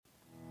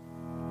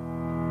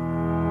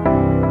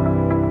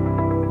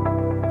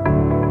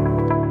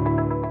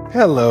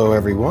Hello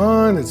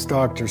everyone, it's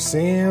Dr.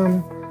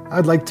 Sam.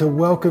 I'd like to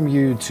welcome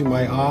you to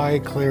my Eye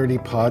Clarity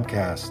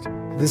podcast.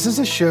 This is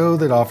a show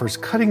that offers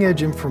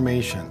cutting-edge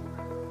information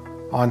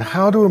on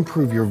how to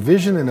improve your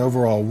vision and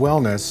overall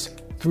wellness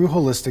through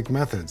holistic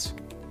methods.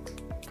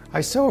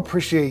 I so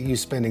appreciate you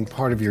spending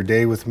part of your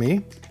day with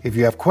me. If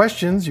you have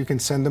questions, you can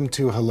send them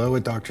to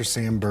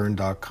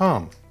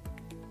hello@drsamberne.com.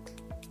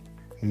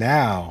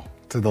 Now,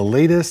 to the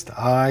latest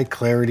Eye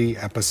Clarity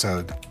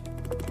episode.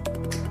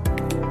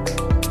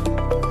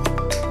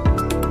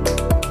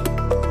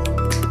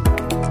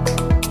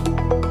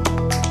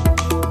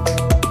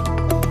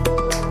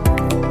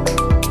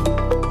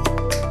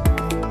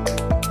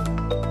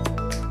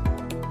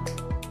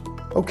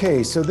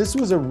 Okay, so this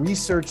was a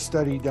research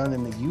study done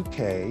in the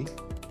UK.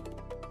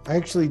 I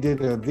actually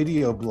did a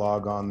video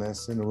blog on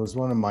this, and it was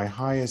one of my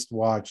highest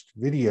watched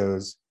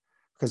videos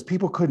because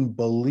people couldn't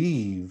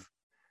believe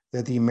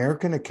that the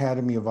American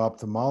Academy of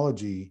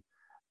Ophthalmology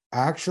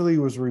actually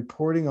was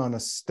reporting on a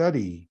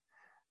study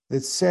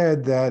that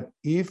said that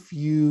if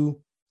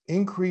you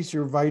increase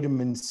your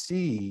vitamin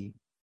C,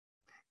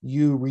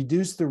 you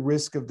reduce the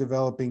risk of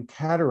developing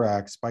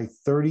cataracts by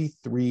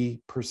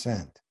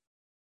 33%.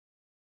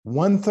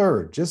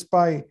 1/3 just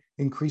by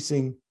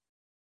increasing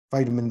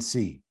vitamin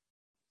C.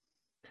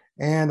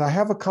 And I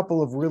have a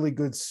couple of really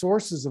good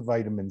sources of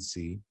vitamin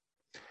C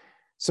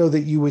so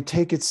that you would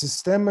take it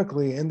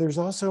systemically. And there's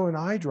also an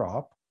eye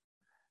drop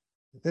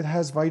that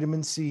has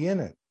vitamin C in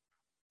it,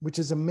 which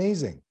is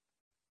amazing.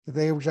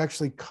 They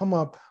actually come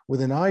up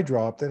with an eye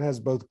drop that has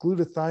both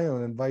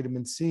glutathione and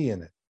vitamin C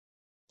in it.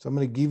 So I'm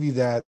going to give you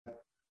that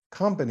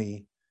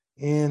company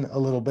in a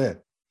little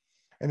bit.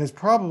 And it's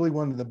probably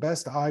one of the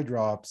best eye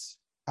drops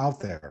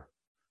out there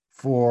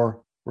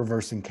for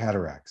reversing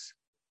cataracts.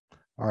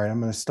 All right,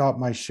 I'm going to stop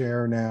my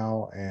share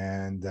now,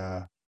 and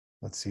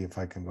let's see if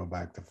I can go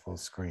back to full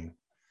screen.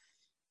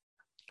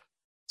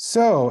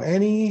 So,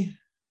 any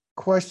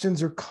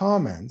questions or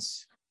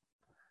comments?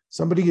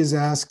 Somebody is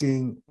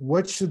asking,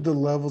 what should the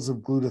levels of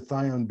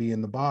glutathione be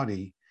in the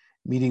body,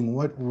 meaning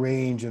what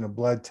range in a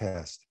blood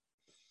test?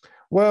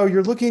 Well,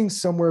 you're looking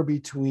somewhere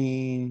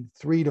between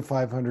 300 to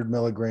 500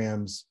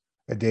 milligrams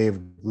a day of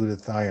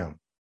glutathione.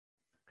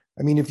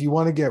 I mean, if you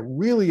want to get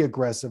really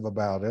aggressive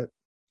about it,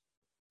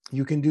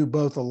 you can do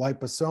both a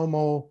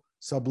liposomal,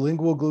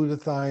 sublingual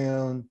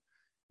glutathione.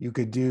 You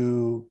could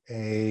do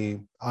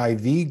a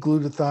IV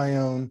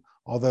glutathione,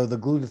 although the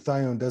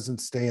glutathione doesn't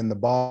stay in the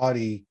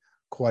body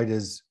quite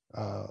as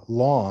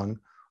long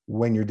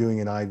when you're doing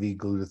an IV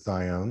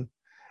glutathione.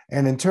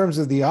 And in terms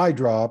of the eye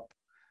drop,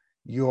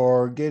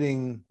 you're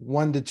getting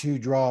 1 to 2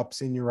 drops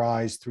in your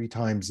eyes 3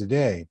 times a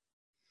day.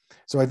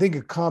 So I think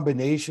a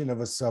combination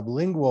of a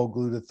sublingual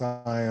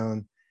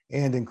glutathione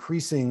and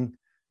increasing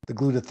the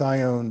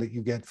glutathione that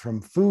you get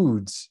from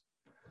foods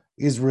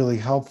is really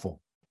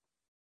helpful.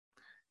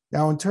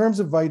 Now, in terms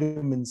of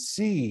vitamin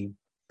C,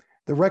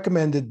 the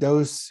recommended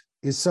dose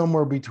is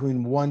somewhere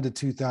between 1 to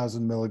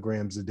 2,000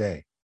 milligrams a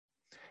day.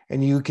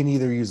 And you can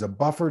either use a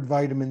buffered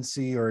vitamin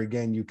C, or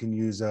again, you can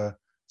use a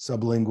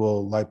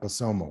sublingual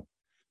liposomal.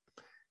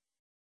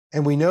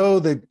 And we know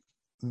that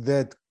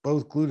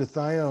both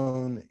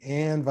glutathione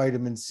and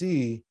vitamin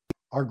C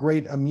are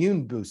great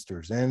immune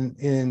boosters. And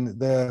in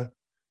the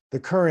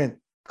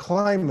current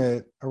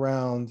climate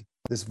around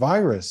this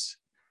virus,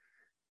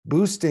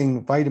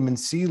 boosting vitamin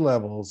C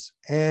levels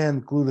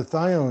and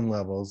glutathione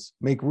levels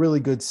make really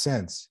good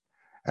sense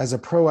as a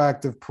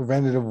proactive,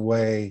 preventative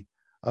way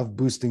of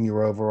boosting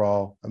your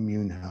overall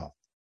immune health.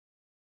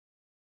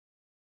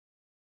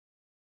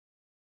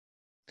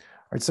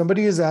 All right,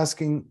 somebody is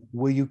asking,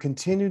 will you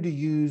continue to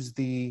use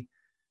the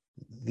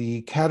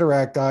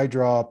cataract eye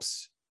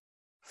drops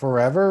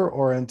forever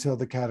or until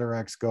the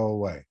cataracts go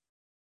away?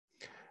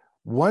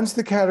 Once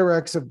the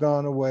cataracts have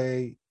gone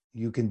away,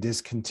 you can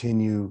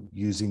discontinue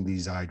using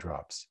these eye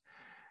drops.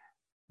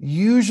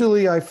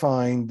 Usually I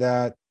find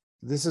that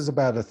this is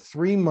about a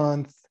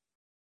 3-month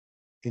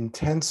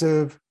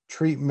intensive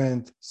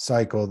treatment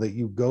cycle that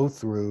you go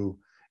through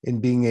in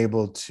being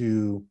able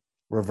to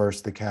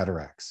reverse the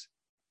cataracts.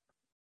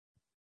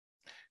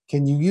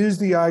 Can you use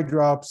the eye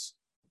drops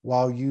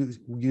while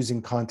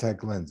using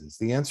contact lenses?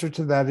 The answer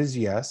to that is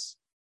yes.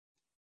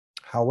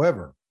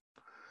 However,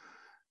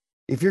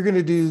 if you're going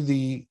to do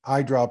the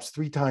eye drops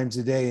 3 times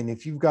a day, and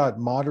if you've got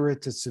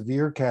moderate to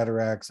severe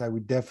cataracts, I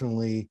would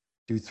definitely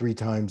do 3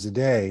 times a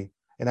day,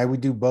 and I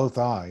would do both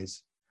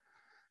eyes.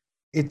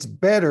 It's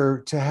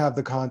better to have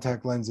the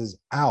contact lenses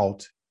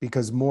out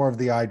because more of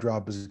the eye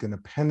drop is going to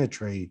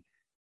penetrate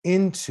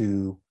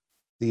into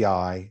the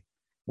eye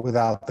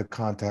without the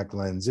contact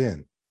lens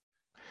in.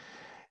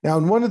 Now,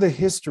 in one of the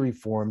history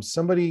forms,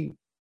 somebody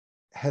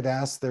had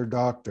asked their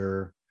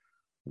doctor,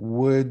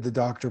 would the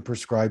doctor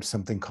prescribe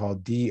something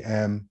called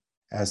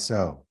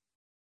DMSO?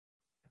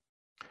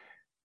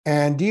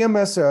 And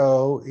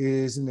DMSO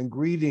is an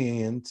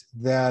ingredient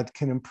that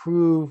can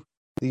improve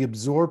the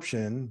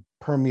absorption,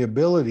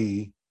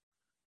 permeability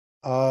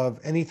of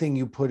anything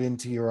you put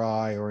into your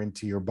eye or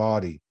into your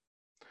body.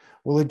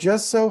 Well, it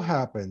just so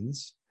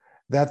happens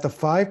that the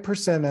 5%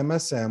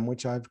 MSM,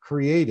 which I've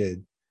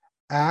created,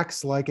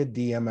 acts like a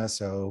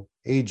DMSO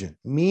agent,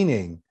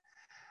 meaning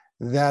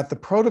that the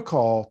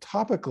protocol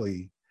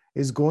topically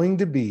is going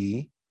to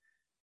be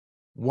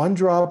 1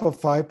 drop of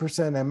 5%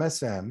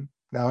 MSM.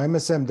 Now,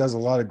 MSM does a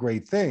lot of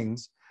great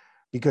things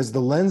because the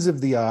lens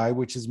of the eye,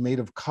 which is made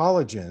of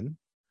collagen,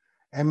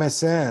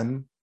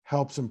 MSM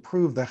helps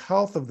improve the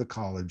health of the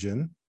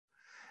collagen.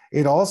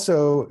 It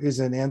also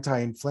is an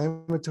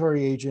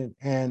anti-inflammatory agent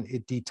and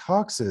it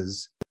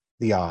detoxes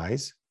the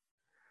eyes,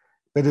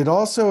 but it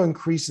also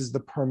increases the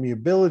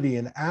permeability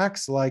and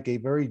acts like a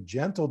very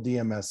gentle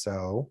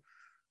DMSO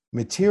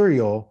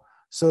material.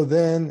 So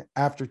then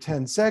after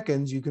 10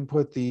 seconds, you can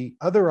put the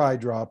other eye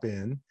drop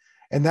in,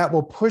 and that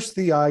will push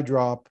the eye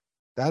drop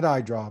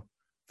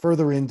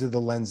further into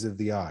the lens of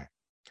the eye.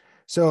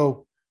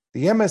 So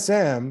the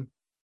MSM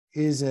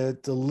is a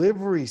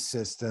delivery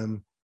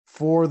system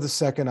for the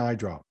second eye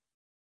drop.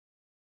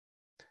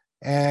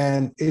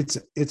 And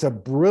it's a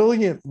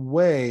brilliant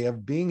way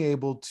of being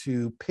able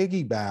to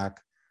piggyback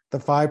the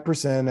 5%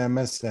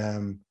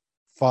 MSM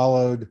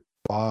followed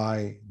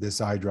by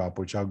this eye drop,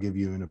 which I'll give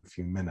you in a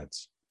few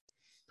minutes.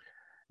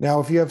 Now,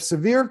 if you have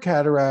severe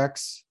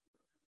cataracts,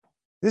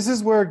 this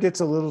is where it gets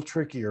a little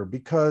trickier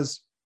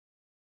because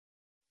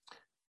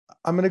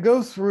I'm going to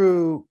go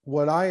through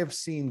what I have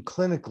seen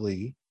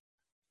clinically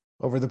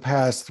over the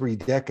past 3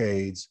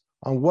 decades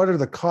on what are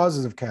the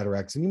causes of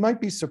cataracts. And you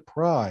might be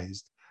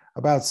surprised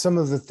about some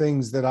of the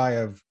things that I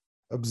have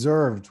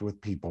observed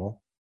with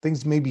people,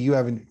 things maybe you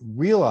haven't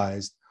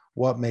realized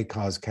what may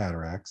cause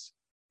cataracts.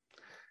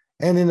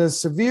 And in a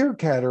severe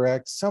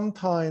cataract,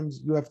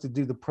 sometimes you have to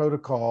do the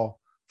protocol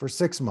for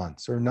 6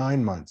 months or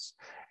 9 months,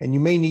 and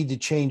you may need to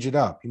change it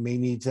up. You may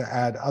need to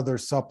add other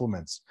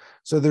supplements.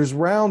 So there's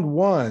round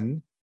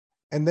 1,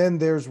 and then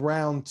there's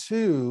round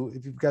 2,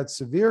 if you've got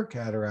severe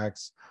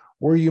cataracts,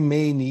 where you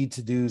may need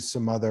to do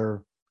some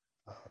other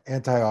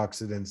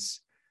antioxidants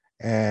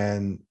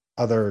and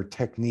other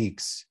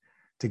techniques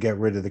to get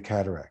rid of the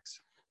cataracts.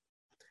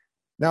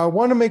 Now, I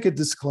want to make a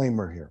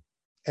disclaimer here.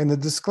 And the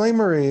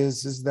disclaimer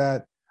is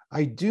that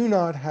I do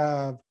not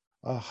have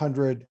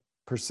 100%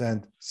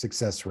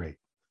 success rate.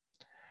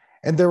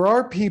 And there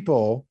are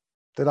people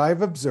that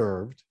I've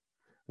observed,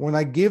 when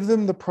I give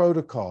them the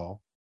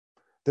protocol,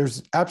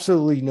 there's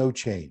absolutely no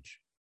change.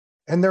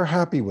 And they're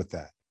happy with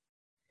that.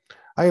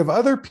 I have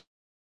other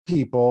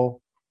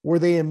people where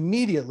they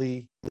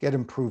immediately get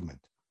improvement.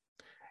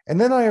 And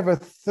then I have a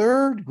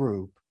third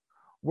group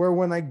where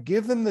when I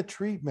give them the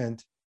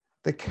treatment,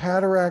 the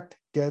cataract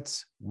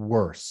gets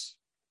worse.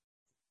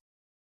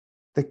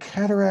 The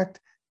cataract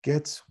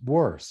gets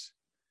worse.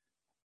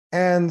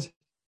 And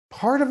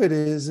part of it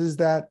is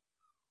that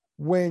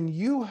when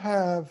you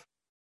have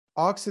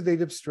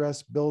oxidative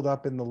stress build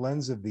up in the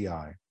lens of the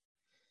eye,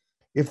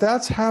 if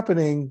that's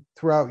happening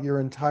throughout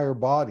your entire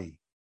body,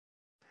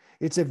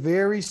 it's a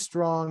very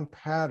strong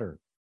pattern.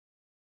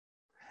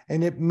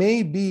 And it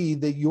may be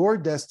that your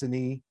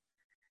destiny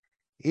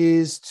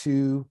is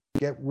to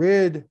get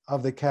rid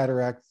of the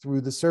cataract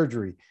through the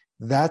surgery.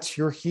 That's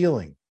your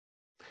healing.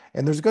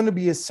 And there's going to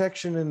be a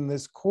section in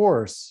this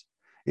course.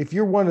 If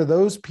you're one of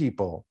those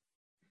people,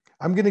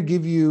 I'm going to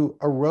give you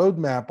a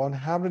roadmap on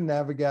how to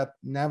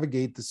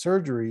navigate the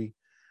surgery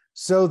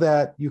so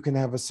that you can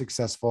have a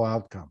successful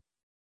outcome.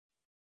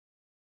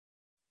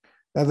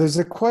 Now, there's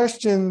a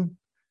question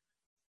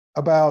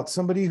about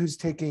somebody who's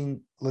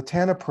taking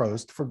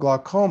latanoprost for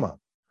glaucoma.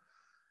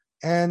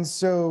 And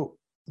so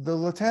the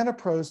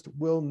latanoprost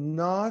will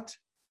not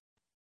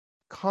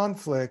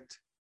conflict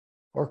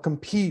or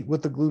compete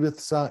with the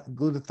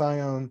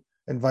glutathione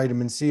and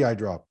vitamin C eye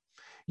drop.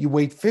 You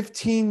wait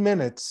 15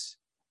 minutes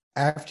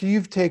after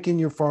you've taken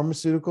your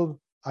pharmaceutical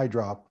eye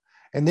drop,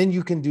 and then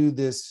you can do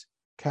this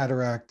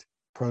cataract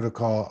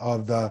protocol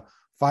of the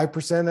 5%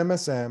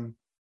 MSM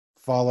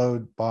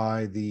followed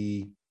by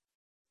the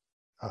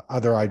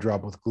other eye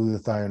drop with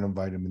glutathione and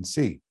vitamin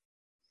C.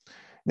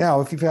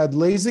 Now, if you've had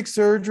LASIK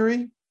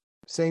surgery,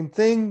 same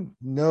thing,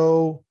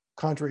 no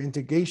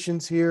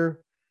contraindications here,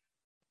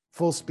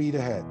 full speed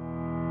ahead.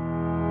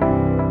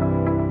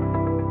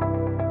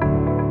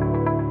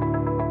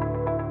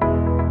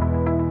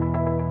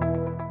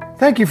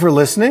 Thank you for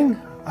listening.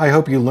 I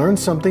hope you learned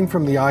something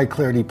from the Eye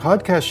Clarity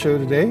podcast show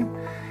today.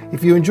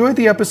 If you enjoyed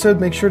the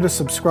episode, make sure to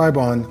subscribe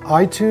on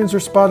iTunes or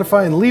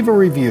Spotify and leave a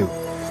review.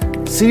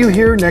 See you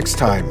here next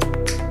time.